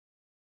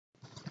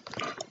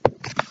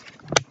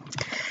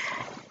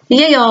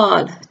Yeah,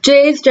 y'all.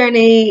 Jade's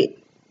journey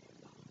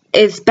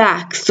is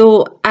back.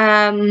 So,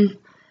 I've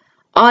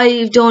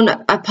done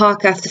a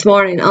podcast this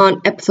morning on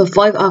episode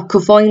 5 of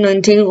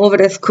COVID-19 over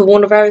this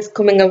coronavirus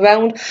coming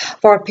around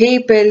for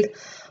people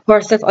who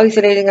are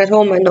self-isolating at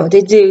home. And no,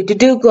 they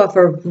do go out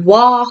for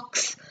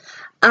walks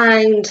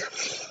and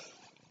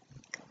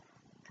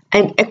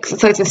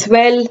exercise as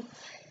well.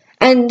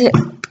 And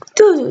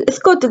it's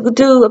good to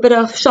do a bit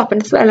of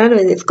shopping as well.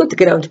 Anyway, it's good to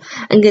get out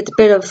and get a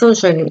bit of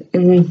sunshine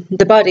in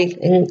the body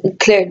and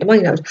clear the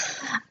mind out.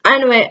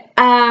 Anyway,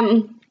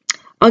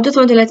 I just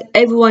want to let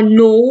everyone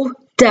know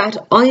that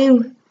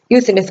I'm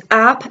using this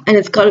app and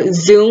it's called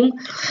Zoom.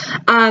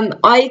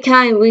 I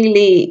can't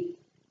really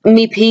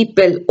meet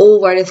people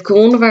over this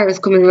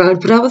coronavirus coming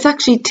around, but I was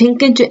actually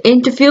thinking to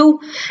interview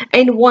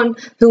anyone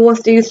who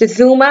wants to use the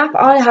Zoom app.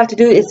 All I have to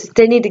do is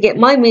they need to get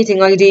my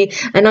meeting ID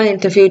and I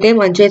interview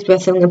them on Jade's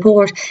Wrestling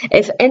Report.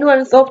 If anyone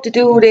is up to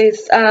do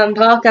this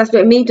podcast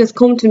with me, just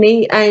come to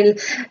me and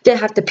they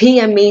have to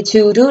PM me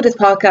to do this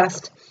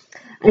podcast,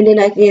 and then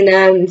I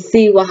can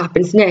see what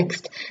happens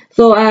next.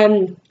 So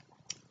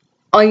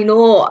I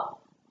know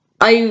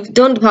I've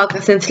done the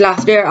podcast since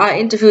last year. I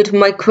interviewed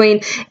my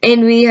queen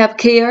in rehab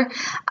care,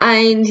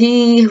 and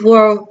he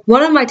wore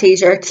one of my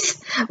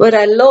t-shirts with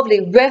a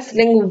lovely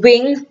wrestling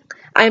ring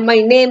and my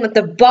name at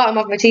the bottom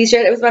of my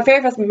t-shirt. It was my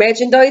favourite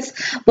merchandise,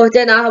 but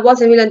then I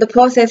wasn't really in the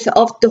process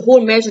of the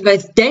whole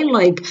merchandise then,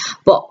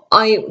 but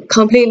I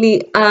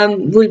completely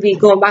will be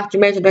going back to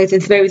merchandise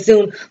very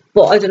soon,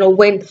 but I don't know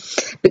when,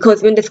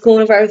 because when this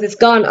coronavirus is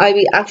gone, I'll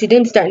be actually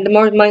then starting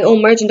my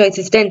own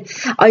merchandise. Then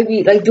I'll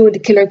be doing the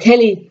Killer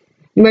Kelly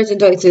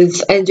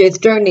merchandises and Jade's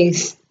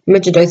Journeys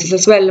merchandises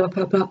as well,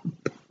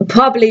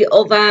 probably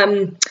of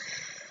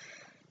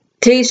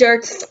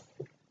t-shirts,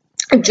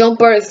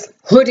 jumpers,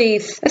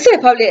 hoodies. I say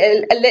probably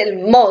a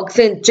little mug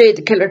saying Jade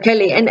the Killer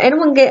Kelly, and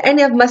anyone get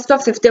any of my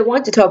stuff if they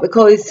want to,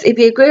 because it'd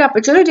be a great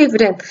opportunity for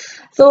them.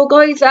 So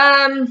guys,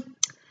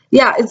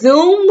 yeah,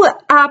 Zoom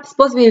app's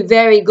supposed to be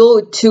very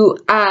good to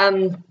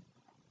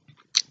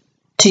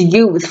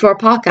use for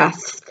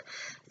podcasts,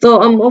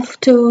 so I'm off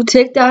to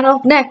take that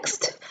up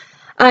next.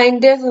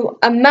 And there's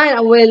a man I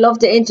would love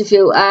to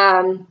interview.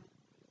 I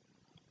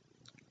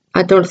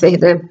don't say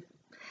his name,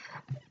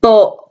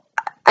 but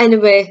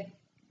anyway,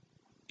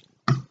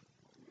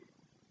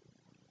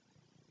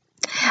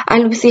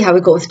 and we'll see how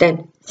it goes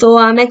then.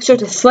 So make sure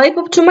to swipe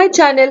up to my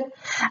channel,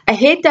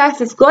 hit that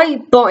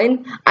subscribe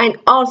button, and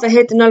also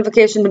hit the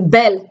notification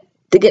bell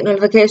to get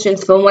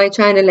notifications from my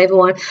channel,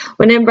 everyone.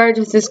 Remember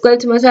to subscribe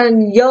to my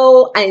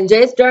channel, and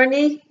Jade's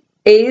Journey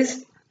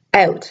is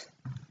out.